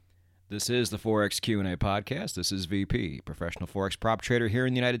This is the Forex Q&A podcast. This is VP, professional Forex prop trader here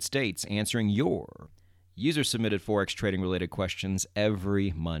in the United States, answering your user-submitted Forex trading-related questions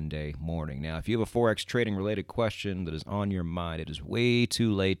every Monday morning. Now, if you have a Forex trading-related question that is on your mind, it is way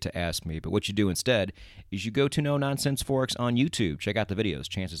too late to ask me, but what you do instead is you go to No Nonsense Forex on YouTube. Check out the videos.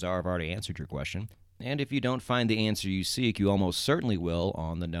 Chances are I've already answered your question. And if you don't find the answer you seek, you almost certainly will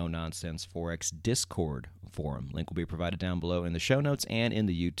on the No Nonsense Forex Discord forum. Link will be provided down below in the show notes and in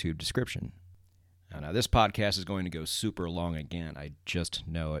the YouTube description. Now, this podcast is going to go super long again. I just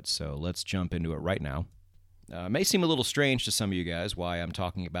know it, so let's jump into it right now. It may seem a little strange to some of you guys why I'm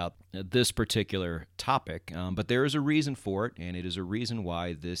talking about this particular topic, but there is a reason for it, and it is a reason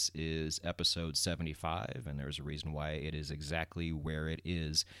why this is episode 75, and there's a reason why it is exactly where it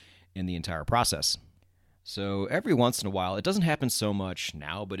is in the entire process. So every once in a while, it doesn't happen so much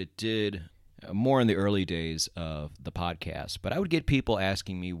now, but it did more in the early days of the podcast. But I would get people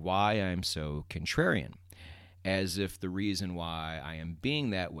asking me why I'm so contrarian, as if the reason why I am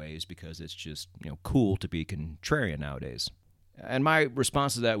being that way is because it's just, cool to be contrarian nowadays. And my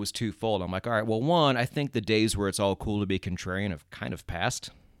response to that was twofold. I'm like, all right, well, one, I think the days where it's all cool to be contrarian have kind of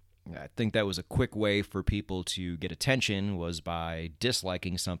passed. I think that was a quick way for people to get attention, was by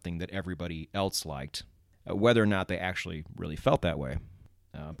disliking something that everybody else liked, whether or not they actually really felt that way.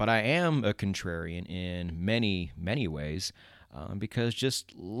 But I am a contrarian in many, many ways, because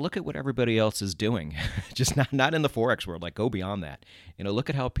just look at what everybody else is doing. Just not in the Forex world, like go beyond that. Look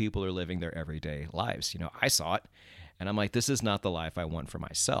at how people are living their everyday lives. I saw it, and I'm like, this is not the life I want for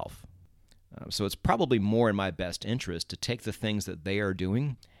myself. So it's probably more in my best interest to take the things that they are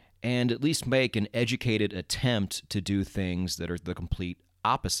doing and at least make an educated attempt to do things that are the complete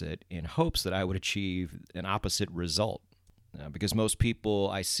opposite, in hopes that I would achieve an opposite result. Because most people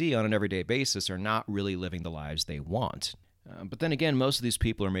I see on an everyday basis are not really living the lives they want. But then again, most of these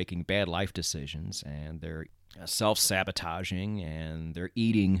people are making bad life decisions, and they're self-sabotaging, and they're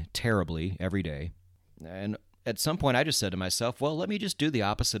eating terribly every day. And at some point I just said to myself, well, let me just do the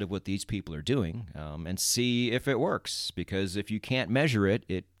opposite of what these people are doing, and see if it works. Because if you can't measure it,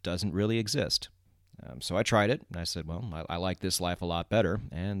 it doesn't really exist. So I tried it, and I said, well, I like this life a lot better,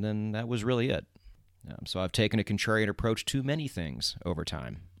 and then that was really it. So I've taken a contrarian approach to many things over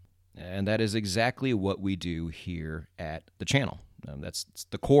time, and that is exactly what we do here at the channel. That's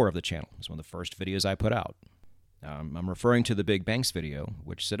the core of the channel. It's one of the first videos I put out. I'm referring to the Big Banks video,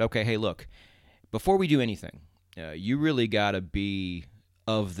 which said, okay, hey, look, before we do anything, you really got to be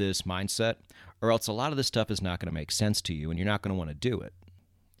of this mindset, or else a lot of this stuff is not going to make sense to you, and you're not going to want to do it.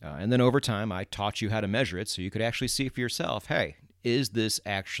 And then over time, I taught you how to measure it so you could actually see for yourself, hey, is this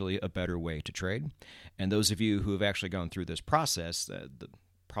actually a better way to trade? And those of you who have actually gone through this process,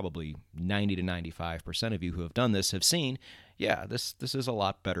 probably 90 to 95% of you who have done this have seen, yeah, this is a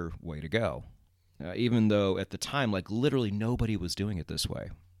lot better way to go. Even though at the time, literally nobody was doing it this way.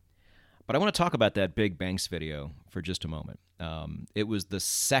 But I want to talk about that Big Banks video for just a moment. It was the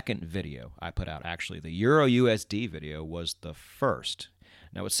second video I put out, actually. The Euro USD video was the first.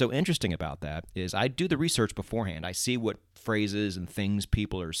 Now, what's so interesting about that is I do the research beforehand. I see what phrases and things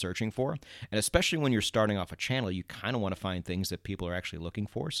people are searching for. And especially when you're starting off a channel, you kind of want to find things that people are actually looking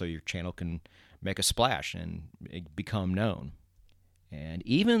for so your channel can make a splash and become known. And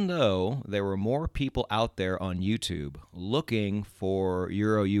even though there were more people out there on YouTube looking for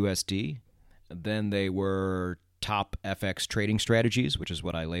Euro USD than they were top FX trading strategies, which is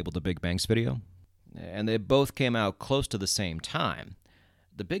what I labeled the Big Banks video, and they both came out close to the same time,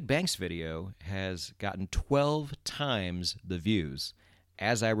 the Big Banks video has gotten 12 times the views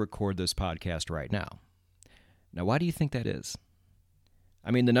as I record this podcast right now. Now, why do you think that is?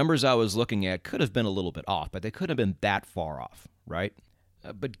 I mean, the numbers I was looking at could have been a little bit off, but they couldn't have been that far off, right?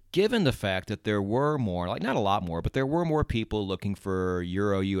 But given the fact that there were more, not a lot more, but there were more people looking for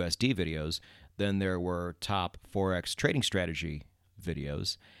Euro USD videos than there were top Forex trading strategy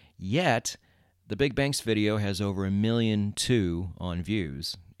videos, yet the Big Banks video has over 1.2 million on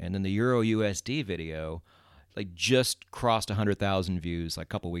views, and then the Euro USD video just crossed 100,000 views a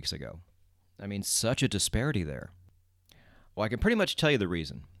couple weeks ago. I mean, such a disparity there. Well, I can pretty much tell you the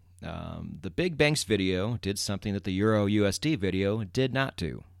reason. The Big Banks video did something that the Euro USD video did not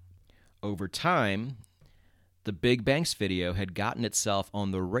do. Over time, the Big Banks video had gotten itself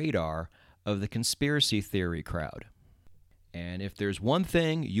on the radar of the conspiracy theory crowd. And if there's one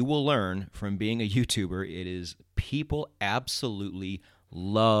thing you will learn from being a YouTuber, it is people absolutely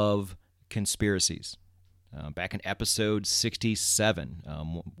love conspiracies. Back in episode 67,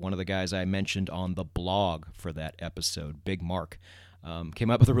 one of the guys I mentioned on the blog for that episode, Big Mark, came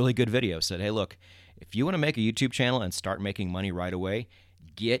up with a really good video. Said, hey, look, if you want to make a YouTube channel and start making money right away,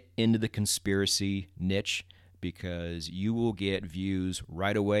 Get into the conspiracy niche because you will get views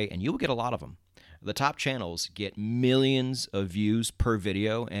right away, and you will get a lot of them. The top channels get millions of views per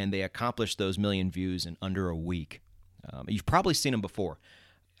video, and they accomplish those million views in under a week. You've probably seen them before.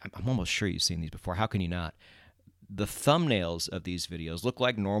 I'm almost sure you've seen these before. How can you not? The thumbnails of these videos look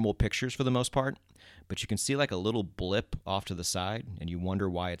like normal pictures for the most part, but you can see like a little blip off to the side, and you wonder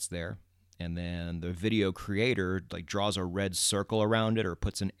why it's there. And then the video creator like draws a red circle around it or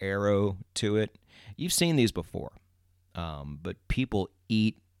puts an arrow to it. You've seen these before, but people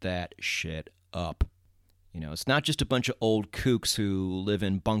eat that shit up. It's not just a bunch of old kooks who live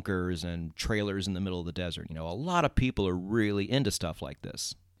in bunkers and trailers in the middle of the desert. A lot of people are really into stuff like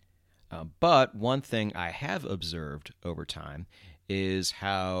this. But one thing I have observed over time is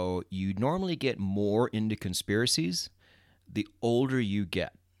how you normally get more into conspiracies the older you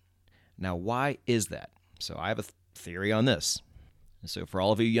get. Now, why is that? So I have a theory on this. So for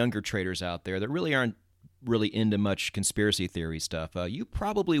all of you younger traders out there that really aren't really into much conspiracy theory stuff, you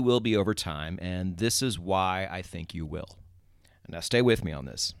probably will be over time, and this is why I think you will. Now, stay with me on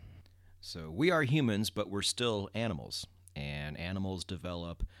this. So we are humans, but we're still animals, and animals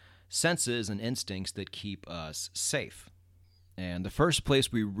develop senses and instincts that keep us safe. And the first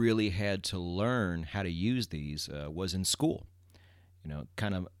place we really had to learn how to use these was in school.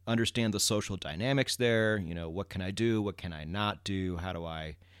 Kind of understand the social dynamics there. What can I do? What can I not do? How do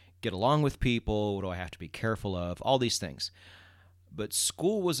I get along with people? What do I have to be careful of? All these things. But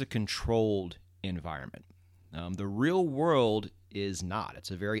school was a controlled environment. The real world is not.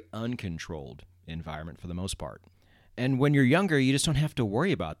 It's a very uncontrolled environment for the most part. And when you're younger, you just don't have to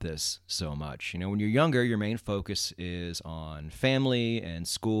worry about this so much. When you're younger, your main focus is on family and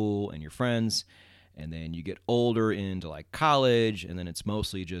school and your friends. And then you get older into like college, and then it's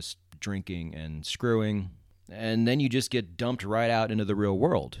mostly just drinking and screwing. And then you just get dumped right out into the real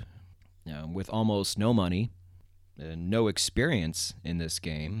world with almost no money, no experience in this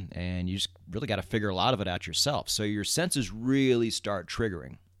game, and you just really got to figure a lot of it out yourself. So your senses really start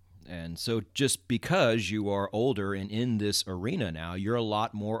triggering. And so just because you are older and in this arena now, you're a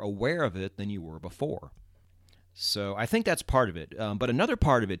lot more aware of it than you were before. So I think that's part of it. But another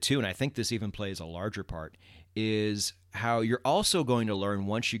part of it, too, and I think this even plays a larger part, is how you're also going to learn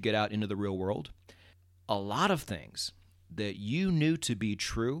once you get out into the real world, a lot of things that you knew to be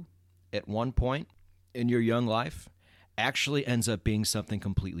true at one point in your young life actually ends up being something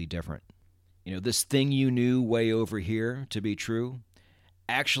completely different. This thing you knew way over here to be true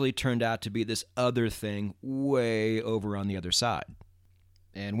actually turned out to be this other thing way over on the other side.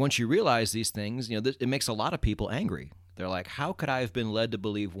 And once you realize these things, it makes a lot of people angry. They're like, how could I have been led to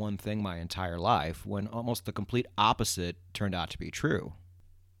believe one thing my entire life when almost the complete opposite turned out to be true?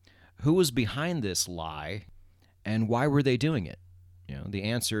 Who was behind this lie, and why were they doing it? The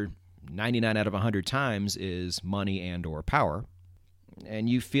answer 99 out of 100 times is money and or power. And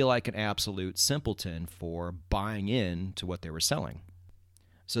you feel like an absolute simpleton for buying in to what they were selling.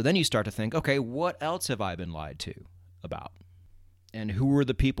 So then you start to think, okay, what else have I been lied to about? And who were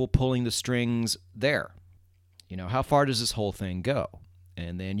the people pulling the strings there? How far does this whole thing go?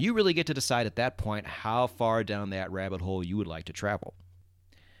 And then you really get to decide at that point how far down that rabbit hole you would like to travel.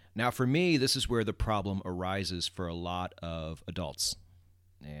 Now, for me, this is where the problem arises for a lot of adults.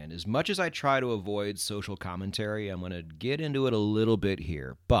 And as much as I try to avoid social commentary, I'm going to get into it a little bit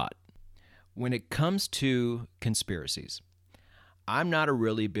here. But when it comes to conspiracies, I'm not a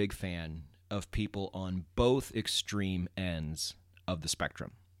really big fan of people on both extreme ends of the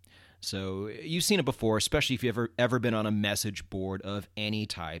spectrum. So you've seen it before, especially if you've ever been on a message board of any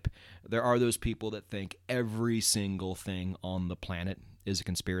type. There are those people that think every single thing on the planet is a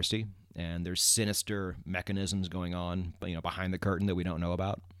conspiracy, and there's sinister mechanisms going on, behind the curtain that we don't know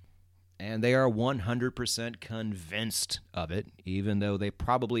about. And they are 100% convinced of it, even though they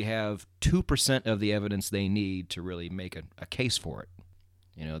probably have 2% of the evidence they need to really make a case for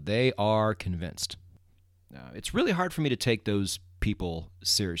it. They are convinced. It's really hard for me to take those people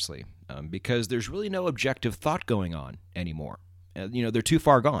seriously because there's really no objective thought going on anymore. They're too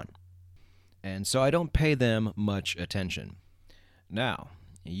far gone. And so I don't pay them much attention. Now,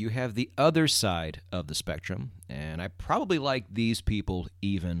 you have the other side of the spectrum, and I probably like these people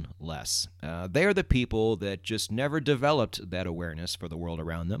even less. They're the people that just never developed that awareness for the world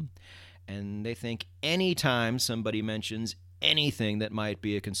around them, and they think anytime somebody mentions anything that might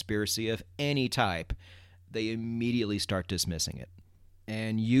be a conspiracy of any type, they immediately start dismissing it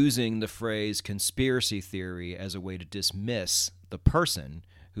and using the phrase conspiracy theory as a way to dismiss the person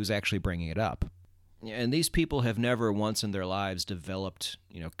who's actually bringing it up. And these people have never once in their lives developed,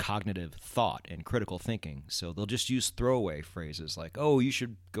 cognitive thought and critical thinking. So they'll just use throwaway phrases like, "Oh, you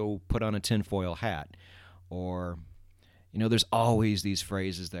should go put on a tinfoil hat," or there's always these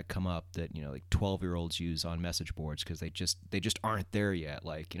phrases that come up that like 12-year-olds use on message boards because they just aren't there yet.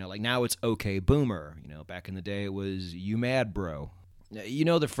 Like now it's okay, boomer. Back in the day it was you mad, bro.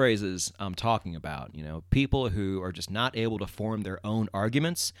 The phrases I'm talking about. People who are just not able to form their own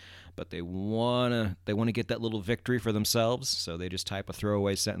arguments, but they wanna get that little victory for themselves. So they just type a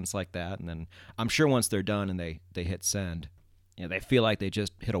throwaway sentence like that, and then I'm sure once they're done and they hit send, they feel like they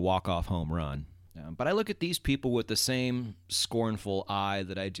just hit a walk-off home run. But I look at these people with the same scornful eye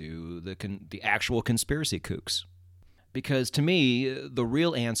that I do the actual conspiracy kooks. Because to me, the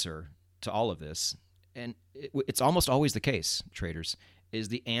real answer to all of this, and it's almost always the case, traders, is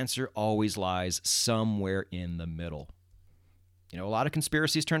the answer always lies somewhere in the middle. A lot of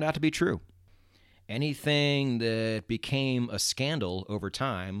conspiracies turned out to be true. Anything that became a scandal over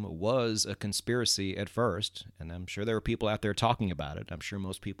time was a conspiracy at first, and I'm sure there were people out there talking about it. I'm sure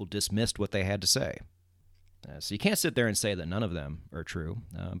most people dismissed what they had to say. So you can't sit there and say that none of them are true,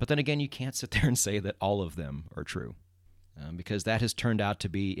 but then again, you can't sit there and say that all of them are true, because that has turned out to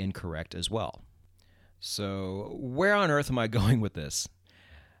be incorrect as well. So where on earth am I going with this?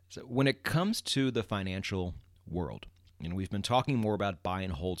 So when it comes to the financial world, we've been talking more about buy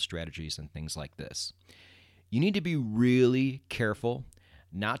and hold strategies and things like this. You need to be really careful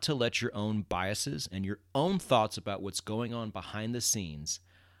not to let your own biases and your own thoughts about what's going on behind the scenes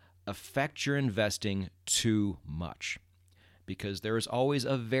affect your investing too much, because there is always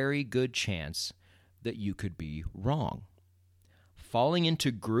a very good chance that you could be wrong. Falling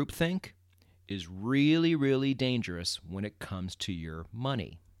into groupthink is really, really dangerous when it comes to your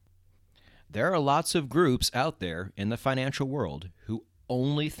money. There are lots of groups out there in the financial world who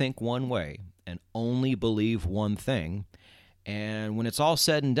only think one way and only believe one thing, and when it's all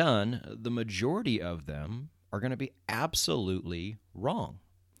said and done, the majority of them are going to be absolutely wrong,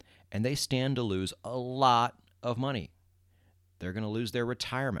 and they stand to lose a lot of money. They're going to lose their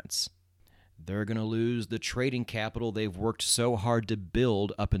retirements. They're going to lose the trading capital they've worked so hard to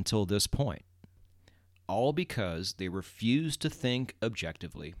build up until this point, all because they refuse to think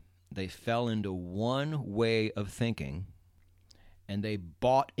objectively. They fell into one way of thinking, and they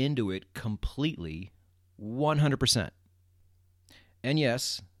bought into it completely, 100%. And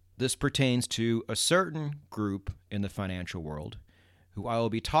yes, this pertains to a certain group in the financial world who I will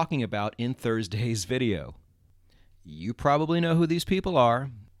be talking about in Thursday's video. You probably know who these people are,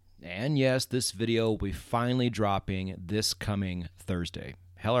 and yes, this video will be finally dropping this coming Thursday,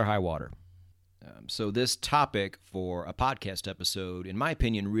 hell or high water. So this topic for a podcast episode, in my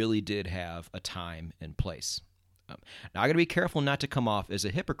opinion, really did have a time and place. Now, I got to be careful not to come off as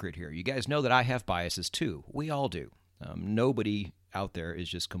a hypocrite here. You guys know that I have biases too. We all do. Nobody out there is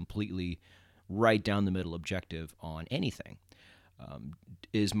just completely right down the middle objective on anything.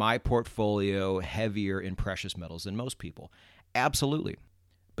 Is my portfolio heavier in precious metals than most people? Absolutely.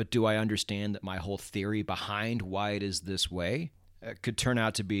 But do I understand that my whole theory behind why it is this way could turn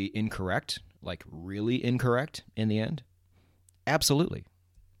out to be incorrect? Like really incorrect in the end? Absolutely.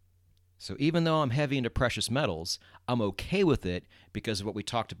 So even though I'm heavy into precious metals, I'm okay with it because of what we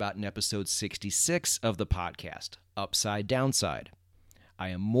talked about in episode 66 of the podcast, upside downside. I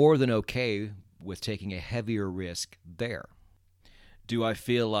am more than okay with taking a heavier risk there. Do I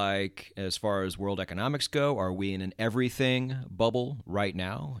feel like, as far as world economics go, are we in an everything bubble right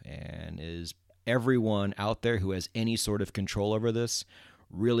now? And is everyone out there who has any sort of control over this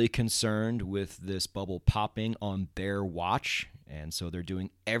really concerned with this bubble popping on their watch? And so they're doing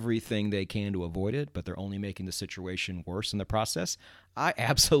everything they can to avoid it, but they're only making the situation worse in the process? I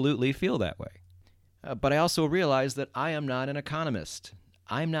absolutely feel that way. But I also realize that I am not an economist.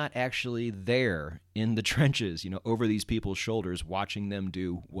 I'm not actually there in the trenches, over these people's shoulders, watching them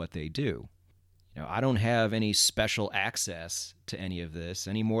do what they do. I don't have any special access to any of this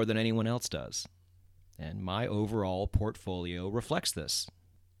any more than anyone else does. And my overall portfolio reflects this.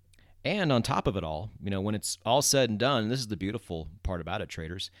 And on top of it all, when it's all said and done, this is the beautiful part about it,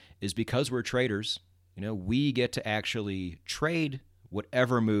 traders, is because we're traders, we get to actually trade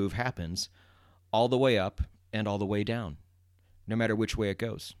whatever move happens all the way up and all the way down, no matter which way it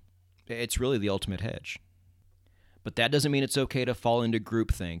goes. It's really the ultimate hedge. But that doesn't mean it's okay to fall into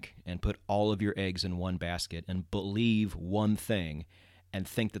groupthink and put all of your eggs in one basket and believe one thing and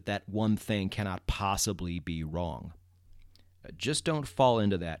think that that one thing cannot possibly be wrong. Just don't fall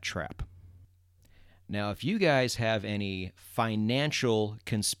into that trap. Now, if you guys have any financial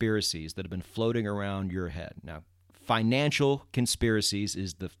conspiracies that have been floating around your head, now, Financial conspiracies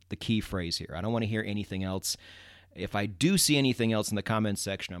is the key phrase here. I don't want to hear anything else. If I do see anything else in the comments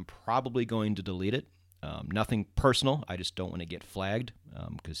section, I'm probably going to delete it. Nothing personal. I just don't want to get flagged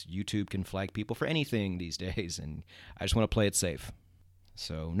because YouTube can flag people for anything these days, and I just want to play it safe.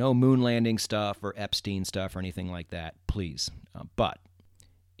 So no moon landing stuff or Epstein stuff or anything like that, please. But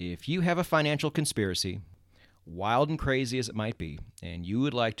if you have a financial conspiracy, wild and crazy as it might be, and you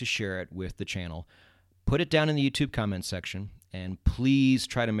would like to share it with the channel, put it down in the YouTube comments section, and please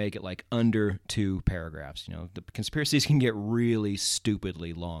try to make it like under 2 paragraphs. You know, the conspiracies can get really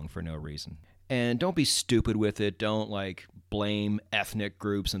stupidly long for no reason. And don't be stupid with it. Don't like blame ethnic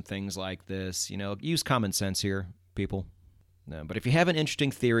groups and things like this. You know, use common sense here, people. No, but if you have an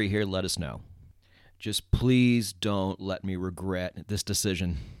interesting theory here, let us know. Just please don't let me regret this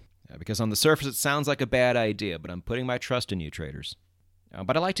decision. Because on the surface, it sounds like a bad idea, but I'm putting my trust in you, traders.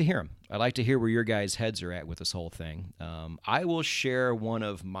 But I like to hear them. I like to hear where your guys' heads are at with this whole thing. I will share one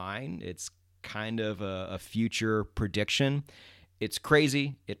of mine. It's kind of a future prediction. It's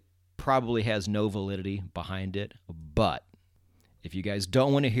crazy. It probably has no validity behind it. But if you guys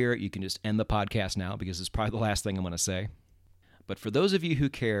don't want to hear it, you can just end the podcast now because it's probably the last thing I'm going to say. But for those of you who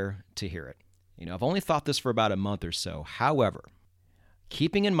care to hear it, you know, I've only thought this for about a month or so. However,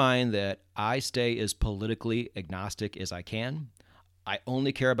 keeping in mind that I stay as politically agnostic as I can, I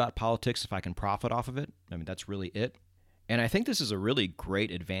only care about politics if I can profit off of it. I mean, that's really it. And I think this is a really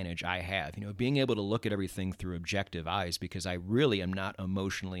great advantage I have, you know, being able to look at everything through objective eyes because I really am not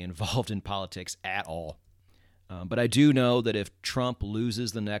emotionally involved in politics at all. But I do know that if Trump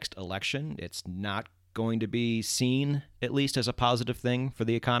loses the next election, it's not going to be seen, at least, as a positive thing for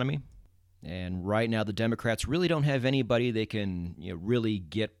the economy. And right now, the Democrats really don't have anybody they can really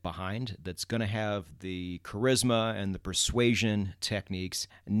get behind that's going to have the charisma and the persuasion techniques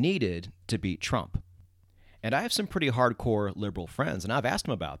needed to beat Trump. And I have some pretty hardcore liberal friends, and I've asked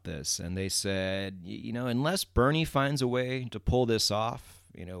them about this, and they said, unless Bernie finds a way to pull this off,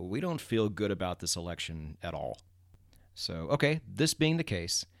 we don't feel good about this election at all. So, okay, this being the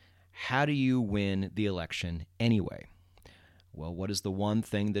case, how do you win the election anyway? Well, what is the one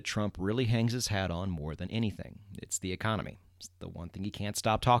thing that Trump really hangs his hat on more than anything? It's the economy. It's the one thing he can't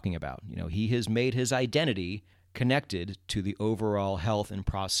stop talking about. He has made his identity connected to the overall health and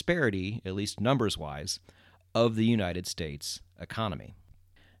prosperity, at least numbers-wise, of the United States economy.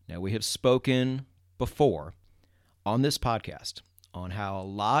 Now, we have spoken before on this podcast on how a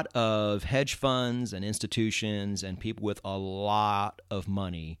lot of hedge funds and institutions and people with a lot of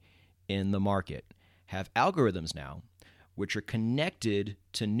money in the market have algorithms now which are connected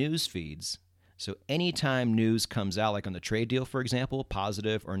to news feeds. So anytime news comes out, like on the trade deal, for example,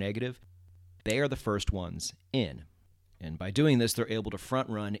 positive or negative, they are the first ones in. And by doing this, they're able to front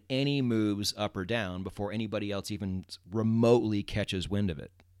run any moves up or down before anybody else even remotely catches wind of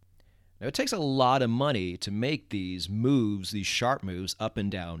it. Now, it takes a lot of money to make these moves, these sharp moves up and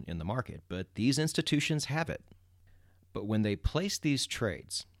down in the market, but these institutions have it. But when they place these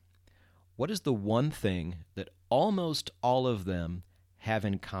trades, what is the one thing that almost all of them have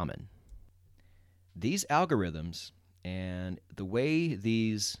in common? These algorithms and the way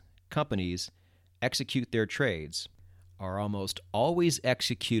these companies execute their trades are almost always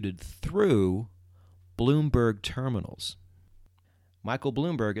executed through Bloomberg terminals. Michael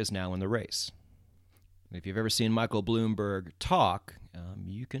Bloomberg is now in the race. If you've ever seen Michael Bloomberg talk,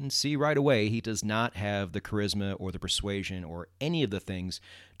 you can see right away he does not have the charisma or the persuasion or any of the things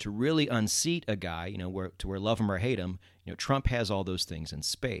to really unseat a guy, where love him or hate him. Trump has all those things in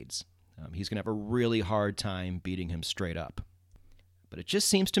spades. He's going to have a really hard time beating him straight up. But it just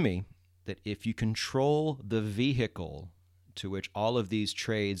seems to me that if you control the vehicle to which all of these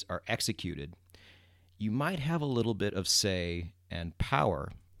trades are executed, you might have a little bit of say and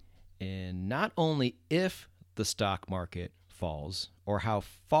power in not only if the stock market falls or how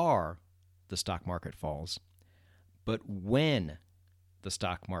far the stock market falls, but when the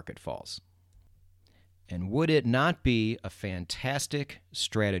stock market falls. And would it not be a fantastic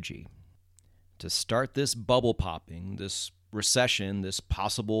strategy to start this bubble popping, this recession, this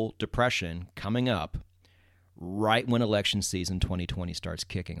possible depression coming up right when election season 2020 starts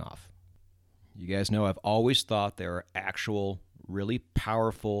kicking off? You guys know I've always thought there are actual, really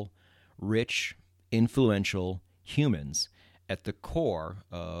powerful, rich, influential humans at the core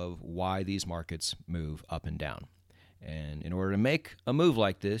of why these markets move up and down. And in order to make a move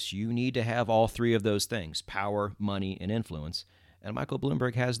like this, you need to have all three of those things: power, money, and influence. And Michael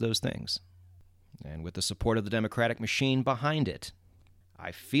Bloomberg has those things. And with the support of the Democratic machine behind it,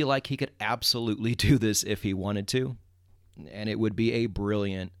 I feel like he could absolutely do this if he wanted to. And it would be a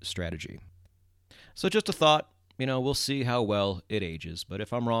brilliant strategy. So just a thought. we'll see how well it ages. But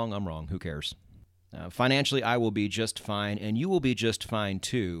if I'm wrong, I'm wrong. Who cares? Financially, I will be just fine, and you will be just fine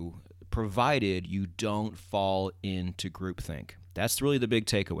too, provided you don't fall into groupthink. That's really the big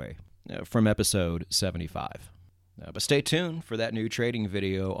takeaway from episode 75. But stay tuned for that new trading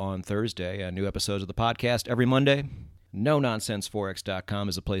video on Thursday. New episodes of the podcast every Monday. NoNonsenseForex.com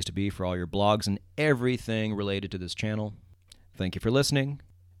is a place to be for all your blogs and everything related to this channel. Thank you for listening,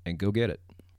 and go get it.